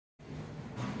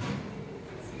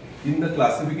In the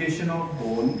classification of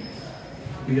bone,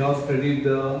 we have studied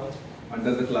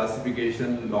under the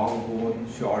classification long bone,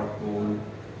 short bone,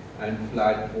 and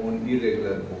flat bone,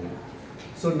 irregular bone.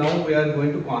 So now we are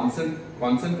going to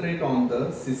concentrate on the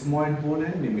sesamoid bone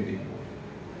and pneumatic bone.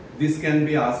 This can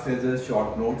be asked as a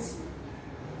short notes.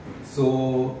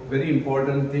 So very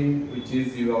important thing which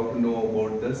is you have to know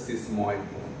about the sesamoid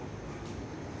bone.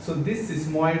 So this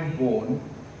sesamoid bone,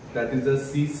 that is a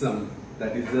sesame,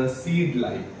 that is a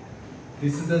seed-like.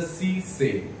 This is a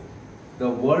sesame. The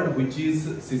word which is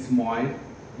sesamoid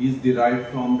is derived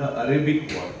from the Arabic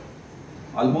word.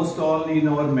 Almost all in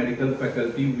our medical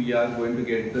faculty we are going to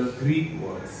get the Greek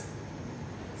words.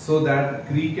 So that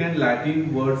Greek and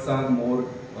Latin words are more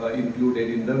included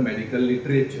in the medical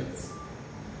literatures.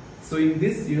 So in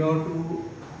this you have to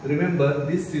remember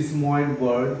this sesamoid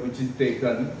word which is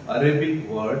taken, Arabic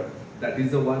word, that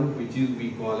is the one which is we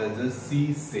call as a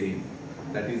sesame.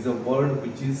 That is a word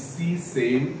which is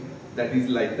sesame, that is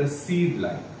like a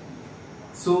seed-like.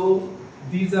 So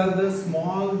these are the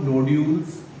small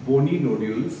nodules, bony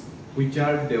nodules, which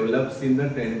are developed in the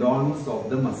tendons of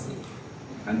the muscle,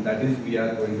 and that is we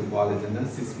are going to call as a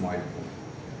sesamoid bone.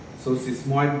 So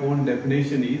sesamoid bone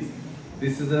definition is,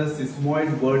 this is a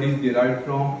sesamoid word is derived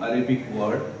from Arabic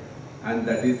word, and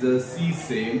that is a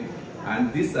sesame,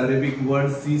 and this Arabic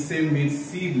word sesame means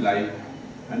seed-like,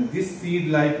 and this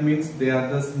seed-like means they are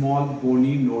the small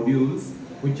bony nodules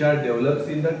which are developed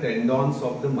in the tendons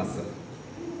of the muscle,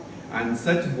 and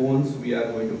such bones we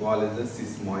are going to call as a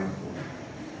sesamoid bone.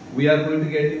 We are going to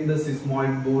get in the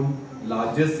sesamoid bone,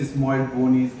 largest sesamoid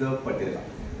bone is the patella.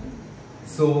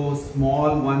 So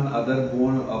small one other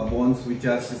bone, bones which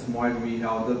are sesamoid, we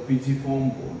have the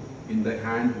pisiform bone. In the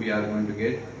hand we are going to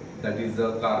get, that is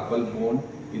the carpal bone.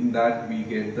 In that we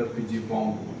get the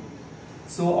pisiform bone.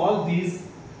 So all these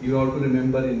you have to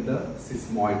remember in the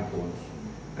sesamoid bone.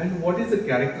 And what is the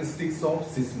characteristics of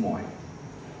sesamoid?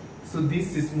 So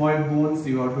these sesamoid bones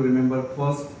you have to remember,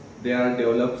 first they are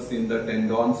developed in the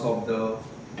tendons of the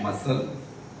muscle.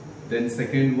 Then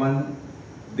second one,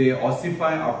 they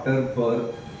ossify after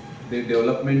birth. Their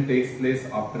development takes place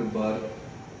after birth.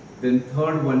 Then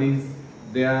third one is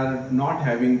they are not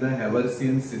having the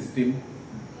Haversian system,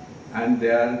 and they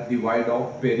are divided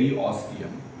of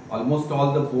periosteum. Almost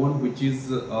all the bone which is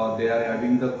they are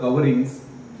having the coverings,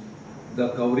 the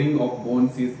covering of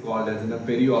bones is called as a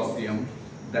periosteum,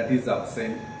 that is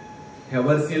absent.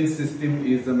 Haversian system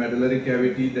is the medullary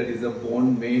cavity, that is a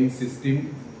bone main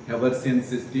system. Haversian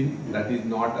system, that is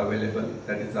not available,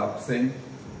 that is absent.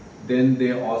 Then they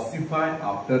ossify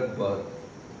after birth.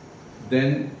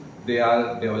 Then they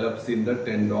are developed in the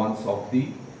tendons of the,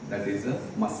 that is a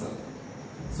muscle.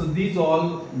 So these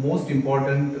all most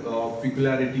important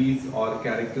peculiarities or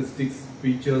characteristics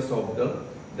features of the,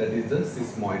 that is the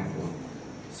sesamoid bone.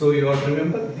 So you have to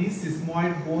remember these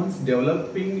sesamoid bones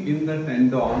developing in the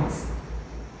tendons.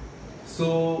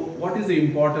 So what is the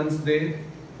importance there?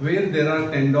 Where there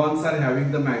are tendons are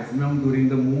having the maximum during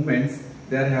the movements,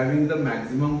 they are having the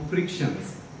maximum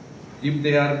frictions. If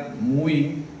they are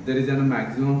moving, there is a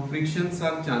maximum frictions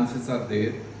or chances are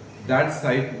there. That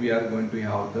site we are going to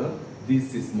have the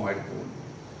this sesamoid bone.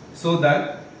 So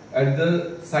that at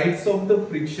the sites of the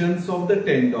frictions of the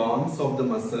tendons of the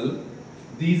muscle,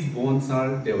 these bones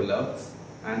are developed,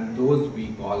 and those we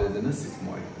call as a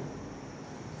sesamoid bone.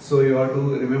 So you have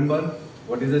to remember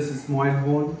what is a sesamoid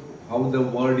bone, how the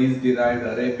word is derived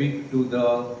Arabic to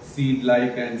the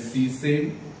seed-like and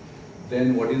sesame.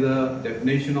 Then what is the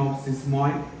definition of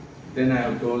sesamoid. Then I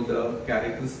have told the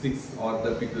characteristics or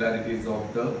the peculiarities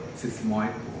of the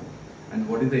sesamoid bone. And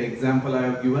what is the example I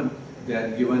have given? They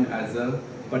are given as a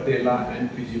patella and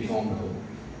pisiform bone.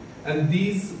 And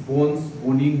these bones,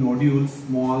 bony nodules,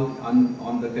 small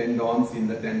on the tendons, in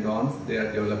the tendons, they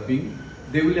are developing.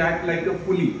 They will act like a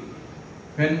pulley.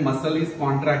 When muscle is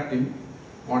contracting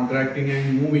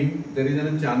and moving, there is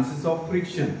a chances of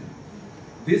friction.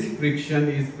 This friction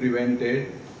is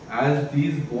prevented as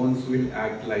these bones will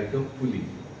act like a pulley.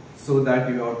 So that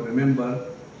you have to remember,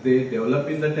 they develop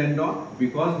in the tendon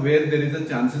because where there is a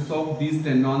chances of these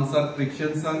tendons or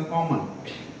frictions are common.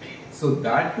 So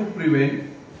that to prevent,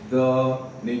 the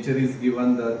nature is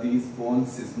given these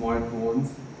bones, sesamoid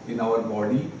bones in our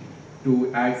body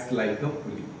to act like a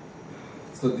pulley.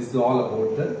 So this is all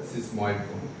about the sesamoid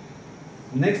bone.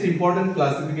 Next important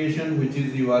classification which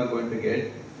is you are going to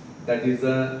get, that is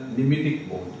a pneumatic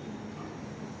bone.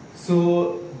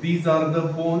 So these are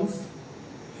the bones,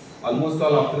 almost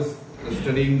all after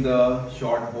studying the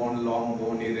short bone, long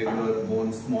bone, irregular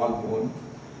bone, small bone,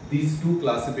 these two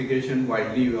classification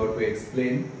widely you have to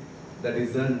explain. That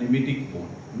is a pneumatic bone.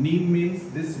 Pneum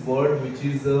means this word which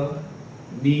is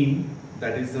neem,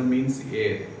 that is the means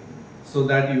air. So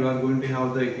that you are going to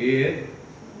have the air,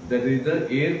 that is the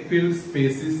air-filled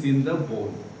spaces in the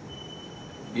bone.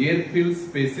 Air-filled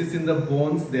spaces in the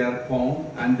bones, they are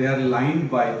found and they are lined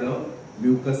by the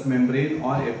mucous membrane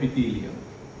or epithelium.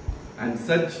 And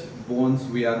such bones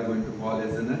we are going to call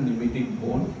as a pneumatic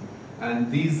bone.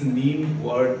 And this neem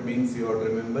word means you have to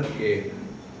remember air.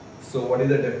 So what is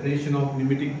the definition of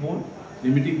pneumatic bone?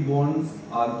 Pneumatic bones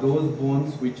are those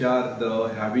bones which are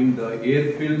having the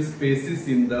air-filled spaces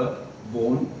in the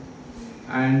bone,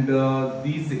 and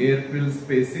these air-filled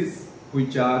spaces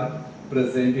which are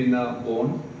present in a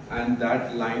bone and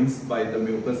that lines by the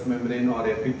mucous membrane or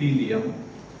epithelium,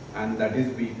 and that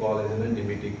is we call as a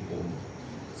pneumatic bone.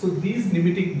 So these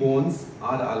pneumatic bones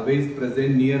are always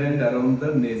present near and around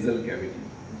the nasal cavity.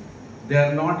 They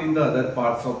are not in the other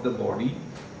parts of the body.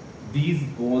 These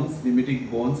bones, pneumatic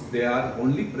bones, they are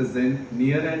only present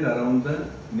near and around the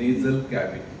nasal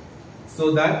cavity.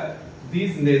 So that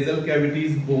these nasal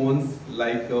cavities bones,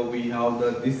 like we have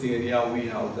this area, we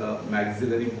have the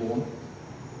maxillary bone.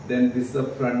 Then this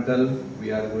frontal,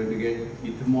 we are going to get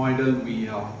ethmoidal, we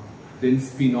have then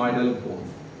sphenoidal bone.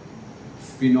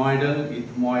 Sphenoidal,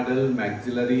 ethmoidal,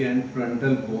 maxillary and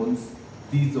frontal bones,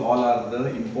 these all are the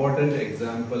important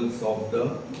examples of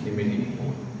the pneumatic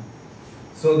bone.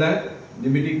 So that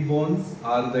pneumatic bones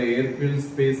are the air-filled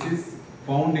spaces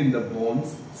found in the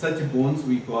bones. Such bones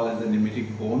we call as a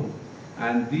pneumatic bone,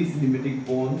 and these pneumatic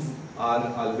bones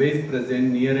are always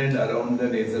present near and around the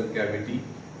nasal cavity,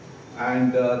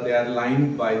 and they are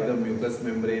lined by the mucous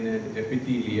membrane and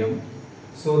epithelium,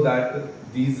 so that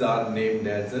these are named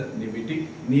as a pneumatic.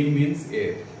 Neem means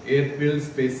air. Air-filled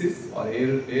spaces or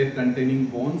air containing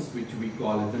bones, which we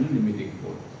call as a pneumatic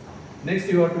bone. Next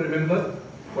you have to remember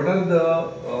what are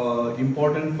the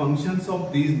important functions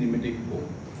of these pneumatic bone.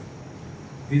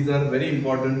 These are very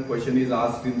important. Question is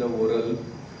asked in the oral.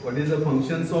 What is the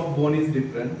functions of bone is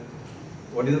different.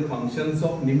 What is the functions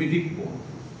of pneumatic bone?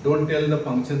 Don't tell the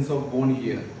functions of bone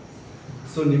here.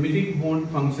 So pneumatic bone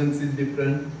functions is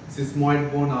different.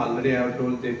 Sesamoid bone, already I have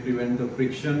told, they prevent the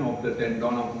friction of the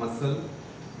tendon of muscle.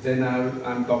 Then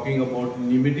I am talking about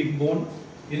pneumatic bone.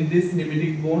 In this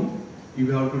pneumatic bone,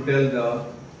 you have to tell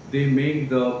they make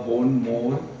the bone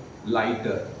more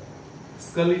lighter.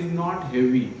 Skull is not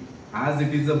heavy. As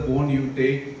it is a bone you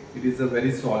take, it is a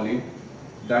very solid.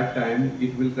 That time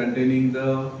it will containing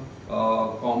the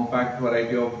compact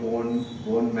variety of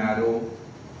bone marrow.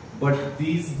 But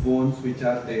these bones which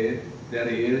are there, their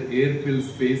air-filled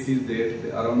space is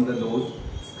there around the nose.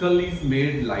 Skull is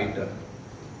made lighter.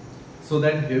 So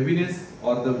that heaviness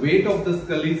or the weight of the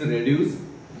skull is reduced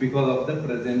because of the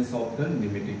presence of the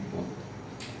pneumatic bone.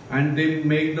 And they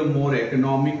make the more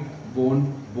economic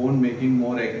bone making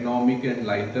more economic and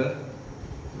lighter.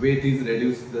 Weight is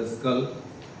reduced to the skull.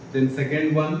 Then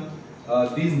second one,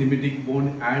 these pneumatic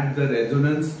bone add the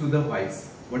resonance to the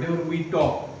voice. Whatever we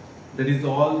talk, that is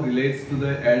all relates to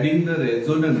the adding the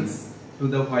resonance to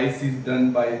the voice is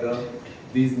done by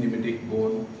these pneumatic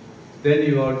bone. Then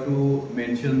you have to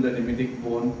mention the pneumatic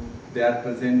bone. They are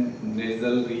present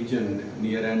nasal region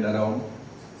near and around.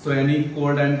 So any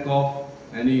cold and cough,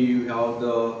 you have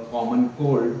the common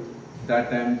cold,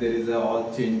 that time there is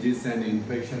all changes and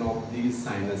infection of these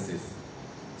sinuses.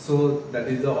 So that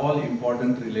is all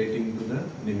important relating to the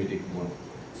pneumatic bone.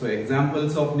 So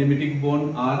examples of pneumatic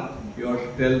bone are, you have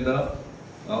to tell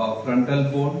the frontal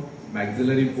bone,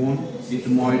 maxillary bone,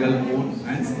 ethmoidal bone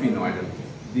and sphenoidal.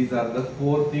 These are the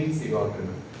 4 things you have to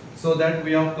know. So that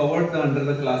we have covered under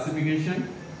the classification.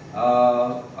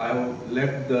 I have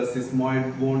left the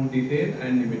sesamoid bone detail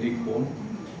and pneumatic bone.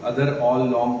 Other all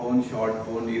long bone, short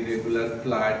bone, irregular,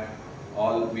 flat,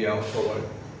 all we have covered.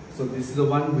 So this is the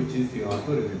one which is you have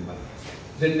to remember.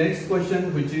 The next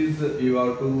question which is you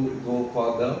have to go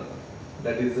further,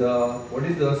 that is what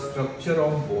is the structure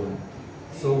of bone.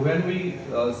 So when we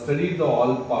study the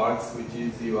all parts, which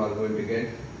is you are going to get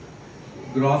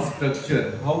gross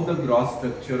structure, how the gross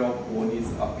structure of bone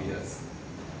is appears.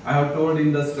 I have told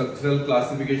in the structural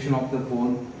classification of the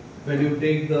bone, when you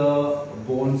take the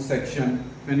bone section,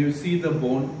 when you see the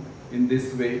bone in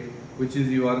this way, which is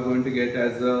you are going to get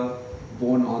as a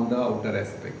bone on the outer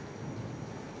aspect.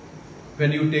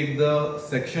 When you take the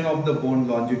section of the bone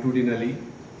longitudinally,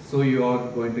 so you are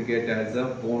going to get as a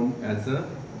bone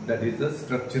that is a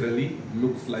structurally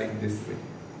looks like this way.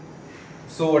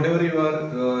 So whatever you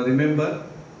are remember,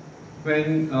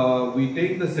 when we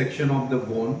take the section of the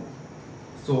bone,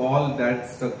 so all that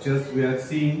structures we are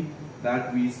seeing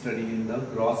that we study in the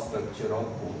gross structure of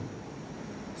bone.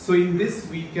 So in this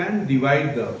we can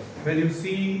divide when you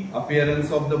see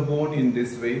appearance of the bone in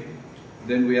this way,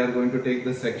 then we are going to take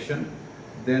the section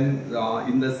Then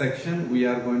in the section we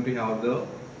are going to have the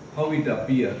how it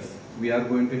appears. We are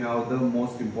going to have the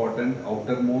most important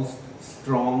outermost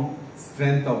strong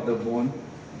strength of the bone,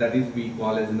 that is we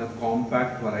call as in a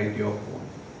compact variety of bone.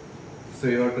 So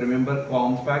you have to remember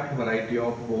compact variety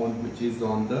of bone, which is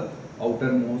on the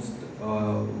outermost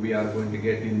we are going to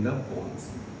get in the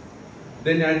bones.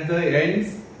 Then at the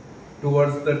ends,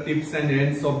 towards the tips and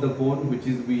ends of the bone, which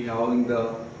is we have in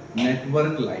the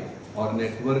network like or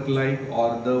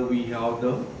the we have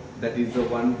the, that is the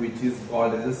one which is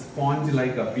called as a sponge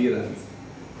like appearance.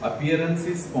 Appearance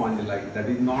is sponge like, that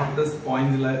is not the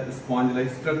sponge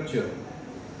like structure.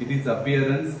 It is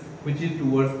appearance which is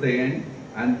towards the end,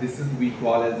 and this is we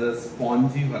call as a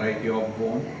spongy variety of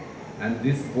bone, and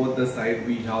this both the side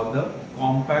we have the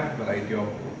compact variety of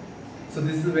bone. So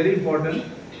this is very important,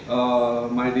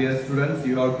 my dear students.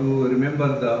 You have to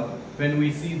remember when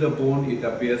we see the bone, it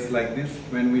appears like this.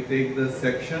 When we take the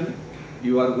section,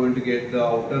 you are going to get the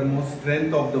outermost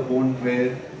strength of the bone,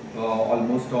 where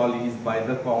almost all is by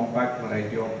the compact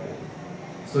variety of bone.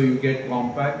 So you get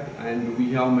compact, and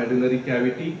we have medullary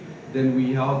cavity. Then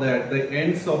we have that the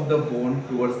ends of the bone,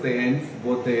 towards the ends,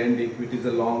 both the end if it is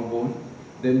a long bone.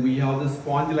 Then we have the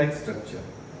sponge like structure.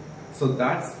 So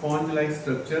that sponge like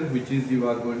structure which is you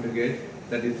are going to get,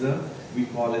 that is a we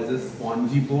call as a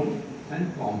spongy bone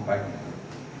and compact bone.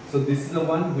 So this is the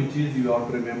one which is you have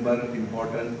to remember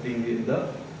important thing in the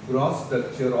gross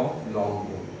structure of long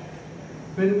bone.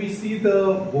 When we see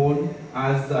the bone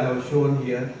as I have shown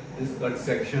here, this cut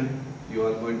section, you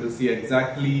are going to see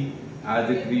exactly as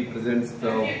it represents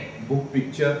the book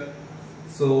picture.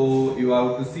 So you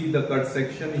have to see the cut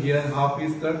section here, half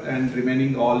is cut and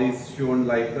remaining all is shown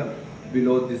like a,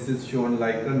 below this is shown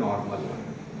like a normal one.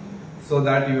 So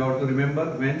that you have to remember,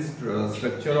 when gross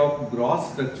structure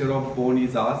of bone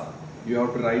is asked, you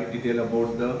have to write detail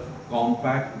about the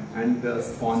compact and the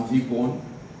spongy bone.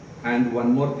 And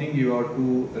one more thing you have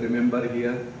to remember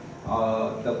here,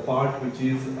 the part which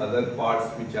is other parts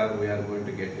which are we are going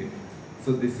to get it.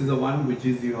 So this is the one which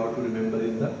is you have to remember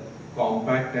in the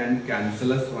compact and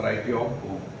cancellous variety of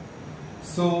bone.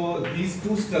 So these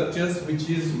two structures which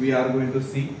is we are going to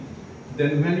see.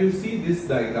 Then when you see this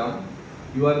diagram,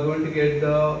 you are going to get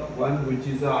the one which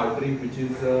is a artery, which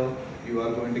is you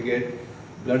are going to get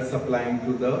blood supplying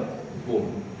to the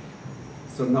bone.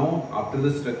 So now after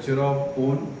the structure of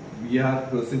bone, we are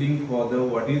proceeding for the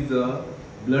what is the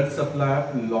blood supply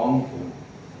of long bone.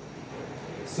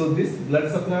 So this blood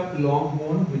supply of long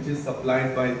bone which is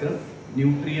supplied by the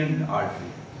nutrient artery.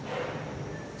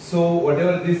 So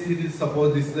whatever this is,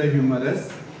 suppose this is the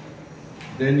humerus,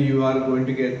 then you are going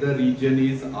to get the region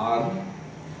is arm.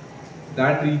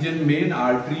 That region main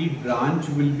artery branch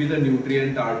will be the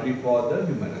nutrient artery for the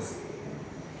humerus.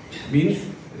 Means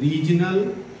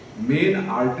regional main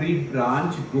artery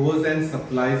branch goes and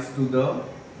supplies to the,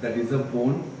 that is a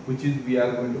bone, which is we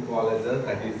are going to call as a,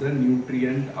 that is a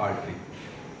nutrient artery.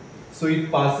 So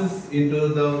it passes into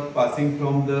the, passing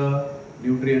from the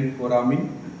nutrient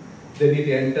foramen, then it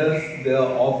enters the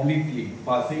obliquely,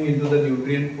 passing into the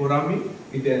nutrient foramen,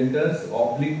 it enters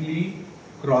obliquely,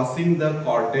 crossing the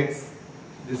cortex,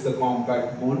 this is a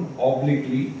compact bone,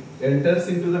 obliquely, enters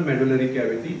into the medullary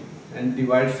cavity and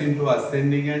divides into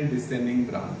ascending and descending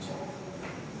branch.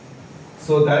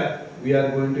 So that we are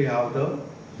going to have the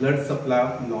blood supply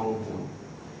of long bone.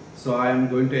 So I am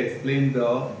going to explain the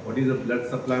what is the blood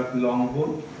supply of long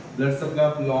bone. Blood supply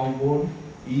of long bone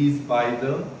is by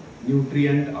the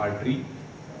nutrient artery.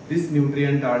 This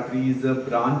nutrient artery is a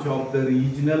branch of the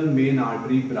regional main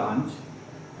artery branch,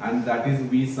 and that is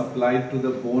we supply to the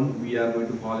bone, we are going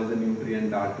to call as a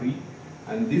nutrient artery.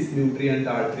 And this nutrient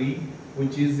artery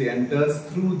which is enters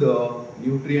through the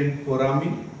nutrient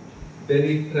foramen, then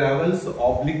it travels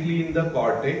obliquely in the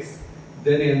cortex,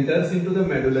 then enters into the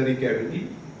medullary cavity,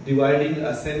 dividing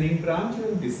ascending branch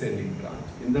and descending branch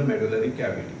in the medullary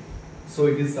cavity. So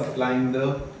it is supplying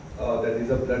the, that is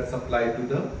a blood supply to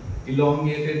the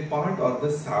elongated part or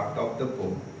the shaft of the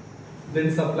bone.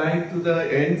 Then supplying to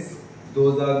the ends,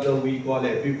 those are the we call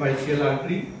epiphyseal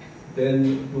artery.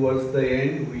 Then towards the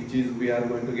end, which is we are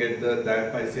going to get the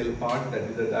diaphyseal part, that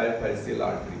is the diaphyseal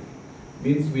artery.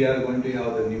 Means we are going to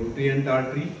have the nutrient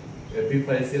artery,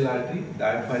 epiphyseal artery,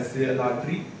 diaphyseal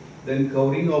artery. Then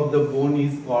covering of the bone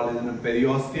is called as a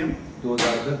periosteum. Those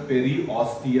are the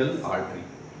periosteal artery.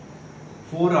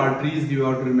 4 arteries you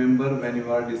have to remember when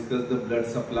you are discuss the blood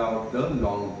supply of the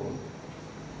long bone.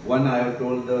 One I have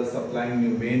told the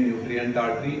supplying main nutrient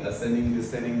artery, ascending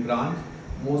descending branch.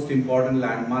 Most important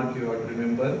landmark you have to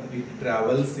remember, it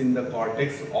travels in the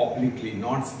cortex obliquely,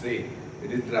 not straight.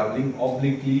 It is traveling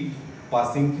obliquely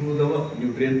passing through the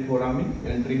nutrient foramen,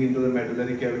 entering into the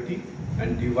medullary cavity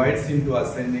and divides into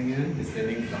ascending and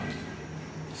descending branch.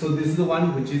 So this is the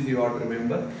one which is you have to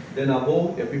remember. Then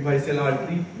above, epiphyseal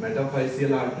artery,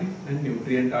 metaphyseal artery and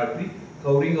nutrient artery.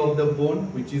 Covering of the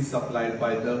bone which is supplied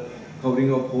by the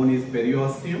covering of bone is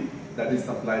periosteum, that is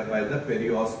supplied by the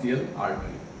periosteal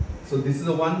artery. So this is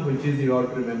the one which is you have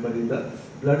to remember in the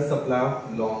blood supply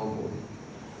of long bone.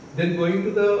 Then going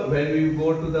to the, when we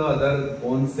go to the other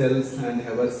bone cells and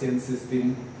Haversian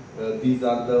system, these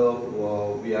are the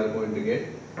we are going to get.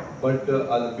 But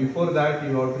before that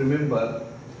you have to remember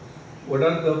what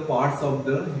are the parts of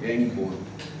the young bone.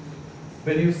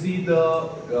 When you see the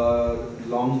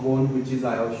long bone, which is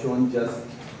I have shown just,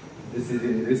 this is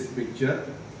in this picture.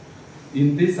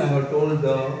 In this I have told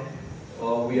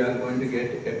we are going to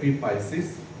get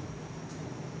epiphysis.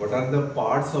 What are the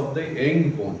parts of the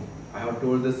young bone? I have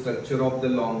told the structure of the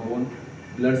long bone,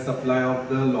 blood supply of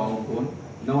the long bone.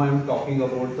 Now I am talking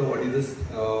about the what is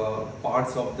the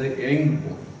parts of the young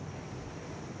bone.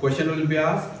 Question will be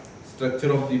asked: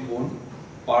 structure of the bone,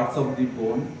 parts of the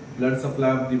bone, blood supply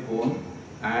of the bone,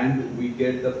 and we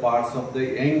get the parts of the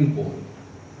young bone.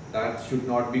 That should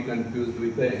not be confused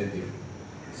with anything.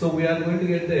 So we are going to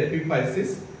get the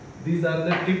epiphysis. These are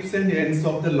the tips and ends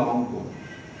of the long bone.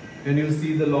 When you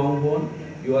see the long bone,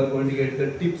 you are going to get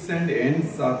the tips and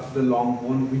ends of the long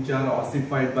bone which are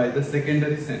ossified by the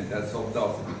secondary centers of the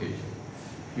ossification.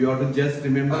 You have to just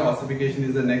remember ossification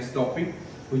is the next topic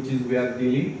which is we are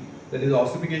dealing. That is,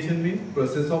 ossification means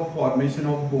process of formation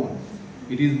of bone.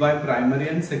 It is by primary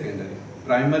and secondary.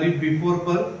 Primary before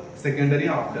birth, secondary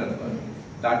after birth.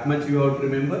 That much you have to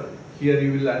remember. Here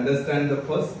you will understand the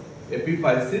first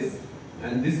epiphysis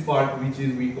and this part which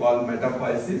is we call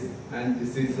metaphysis, and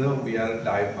this is we are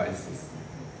diaphysis.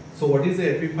 So what is the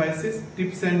epiphysis?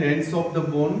 Tips and ends of the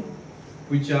bone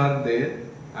which are there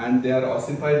and they are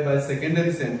ossified by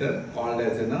secondary center called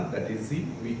as that is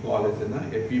we call as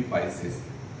epiphysis.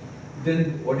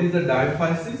 Then what is the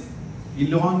diaphysis?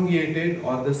 Elongated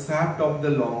or the shaft of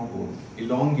the long bone.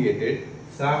 Elongated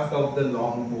shaft of the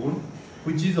long bone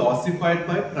which is ossified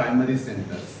by primary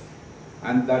centers,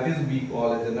 and that is we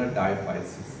call as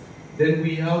diaphysis. Then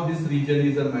we have this region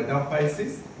is a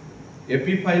metaphysis.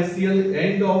 Epiphyseal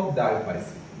end of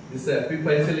diaphysis. This is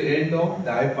epiphyseal end of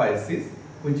diaphysis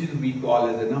which is we call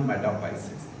as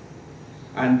metaphysis.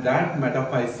 And that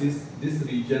metaphysis, this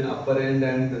region upper end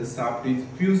and the shaft is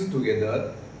fused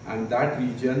together, and that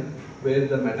region where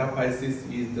the metaphysis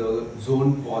is the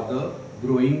zone for the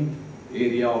growing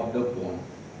area of the bone.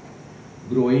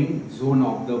 Growing zone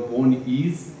of the bone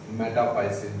is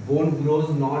metaphysis. Bone grows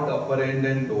not upper end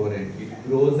and lower end. It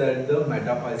grows at the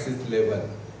metaphysis level.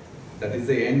 That is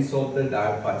the ends of the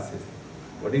diaphysis.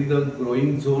 What is the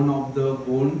growing zone of the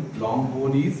bone? Long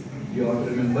bone is, you have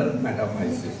to remember,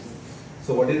 metaphysis.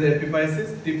 So what is the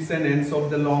epiphysis? Tips and ends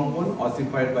of the long bone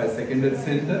ossified by secondary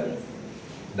center.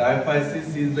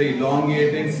 Diaphysis is the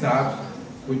elongated shaft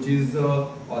which is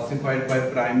ossified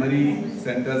by primary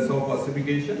centers of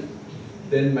ossification.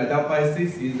 Then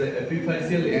metaphysis is the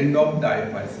epiphyseal end of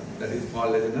diaphysis, that is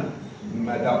called as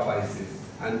metaphysis,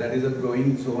 and that is a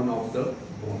growing zone of the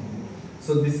bone.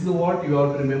 So this is what you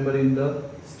have to remember in the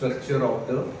structure of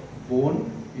the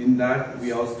bone. In that we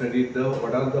have studied the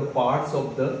what are the parts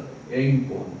of the young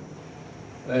bone.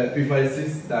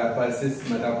 Epiphysis, diaphysis,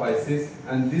 metaphysis,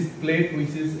 and this plate which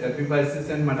is epiphysis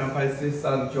and metaphysis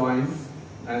are joined,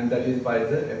 and that is by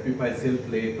the epiphyseal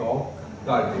plate of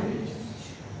cartilage.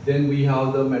 Then we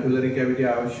have the medullary cavity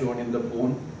I have shown in the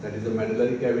bone. That is, the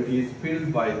medullary cavity is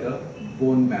filled by the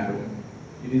bone marrow.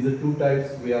 It is the two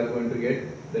types we are going to get.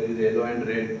 That is yellow and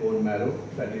red bone marrow.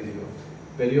 That is your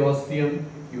periosteum.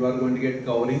 You are going to get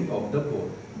covering of the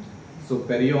bone. So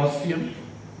periosteum.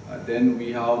 Then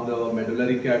we have the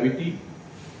medullary cavity.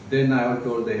 Then I have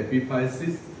told the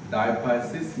epiphysis,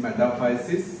 diaphysis,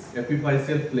 metaphysis,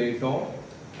 epiphyseal plate of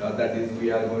that is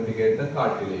we are going to get the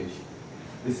cartilage.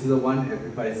 This is the one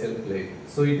epiphyseal plate.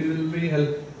 So it will be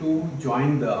help to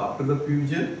join the after the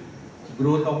fusion,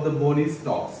 growth of the bone is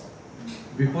stops.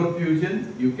 Before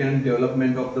fusion, you can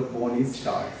development of the bone is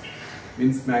starts.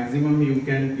 Means maximum you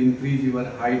can increase your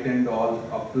height and all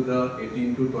up to the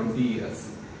 18 to 20 years.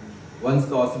 Once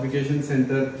the ossification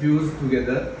center fuse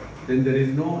together, then there is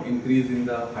no increase in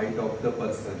the height of the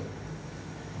person.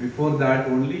 Before that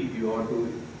only you have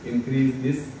to increase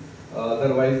this.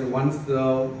 Otherwise, once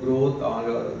the growth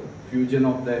or fusion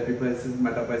of the epiphysis,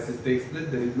 metaphysis takes place,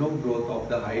 there is no growth of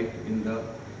the height in the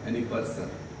any person.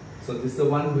 So this is the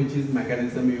one which is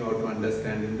mechanism you have to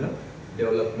understand in the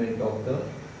development of the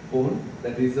bone.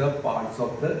 That is the parts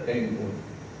of the young bone.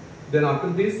 Then after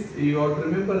this, you have to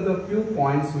remember the few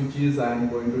points which is I am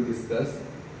going to discuss.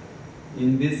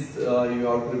 In this, you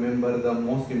have to remember the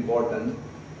most important,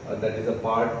 that is a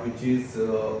part which is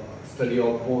study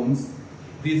of bones.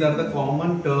 These are the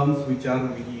common terms which are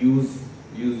we use.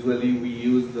 Usually we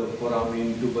use the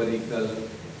foramen, tubercle,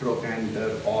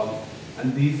 trochanter, all.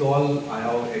 And these all I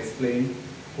have explained.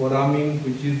 Foramen,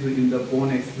 which is in the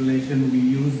bone explanation, we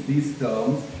use these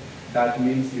terms. That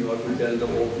means you have to tell the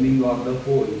opening or the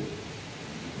hole.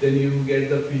 Then you get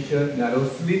the fissure, narrow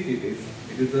slit it is.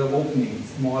 It is the opening,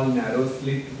 small narrow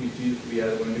slit which is we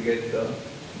are going to get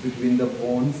between the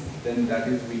bones. Then that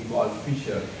is we call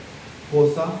fissure.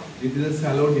 Fossa, it is a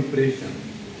shallow depression.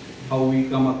 How we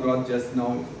come across just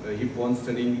now, hip bone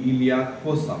studying iliac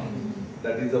fossa.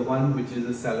 That is the one which is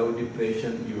a shallow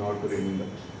depression you have to remember.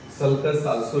 Sulcus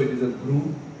also, it is a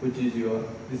groove which is your,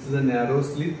 this is a narrow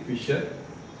slit fissure.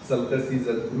 Sulcus is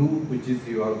a groove which is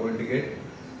you are going to get.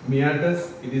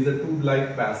 Meatus, it is a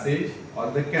tube-like passage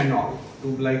or the canal.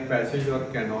 Tube-like passage or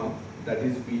canal, that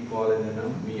is we call as a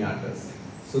meatus.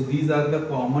 So these are the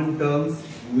common terms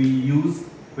we use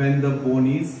when the bone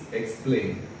is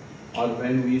explained or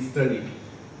when we study.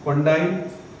 Condyle,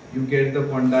 you get the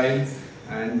condyles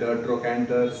and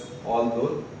trochanters, all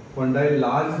those. Condyle,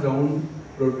 large round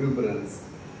protuberance,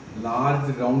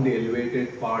 large round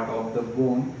elevated part of the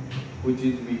bone which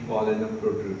is we call as a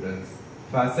protuberance.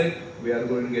 Facet, we are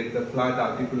going to get the flat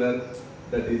articular,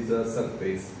 that is a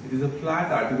surface. It is a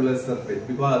flat articular surface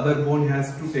because other bone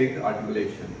has to take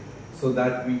articulation. So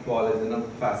that we call as a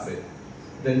facet.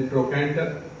 Then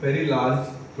trochanter, very large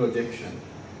projection.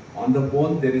 On the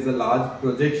bone there is a large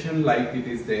projection like it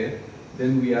is there.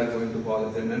 Then we are going to call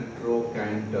as a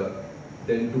trochanter.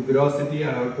 Then tuberosity,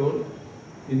 I have told.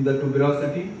 In the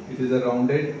tuberosity, it is a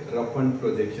rounded, roughened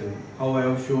projection. How I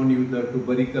have shown you the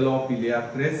tubercle of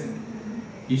iliac crest,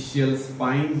 ischial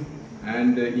spine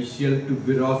and ischial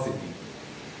tuberosity.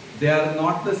 They are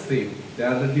not the same, they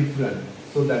are the different.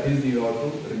 So that is you have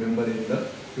to remember in the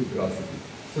tuberosity.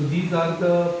 So these are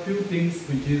the few things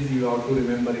which is you have to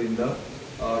remember in the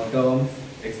terms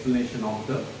explanation of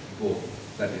the bone.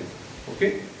 That is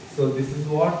okay. So this is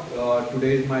what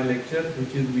today is my lecture,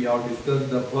 which is we have discussed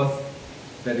the first,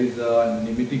 that is a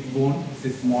pneumatic bone,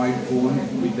 sesamoid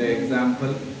bone with the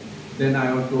example. Then I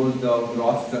have told the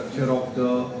gross structure of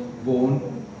the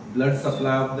bone, blood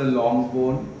supply of the long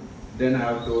bone. Then I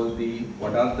have told the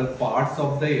what are the parts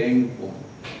of the young bone.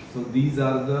 So these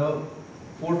are the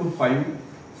 4 to 5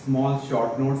 small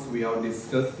short notes we have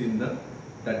discussed in the,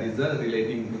 that is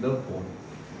relating to the bone.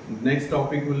 Next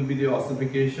topic will be the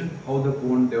ossification, how the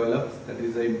bone develops, that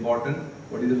is important.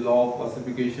 What is the law of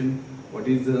ossification, what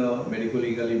is the medical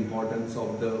legal importance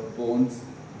of the bones,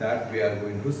 that we are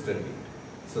going to study.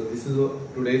 So this is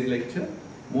today's lecture.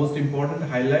 Most important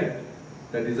highlight,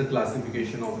 that is a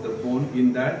classification of the bone,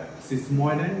 in that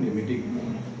sesamoid and pneumatic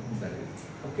bone. That is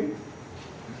okay.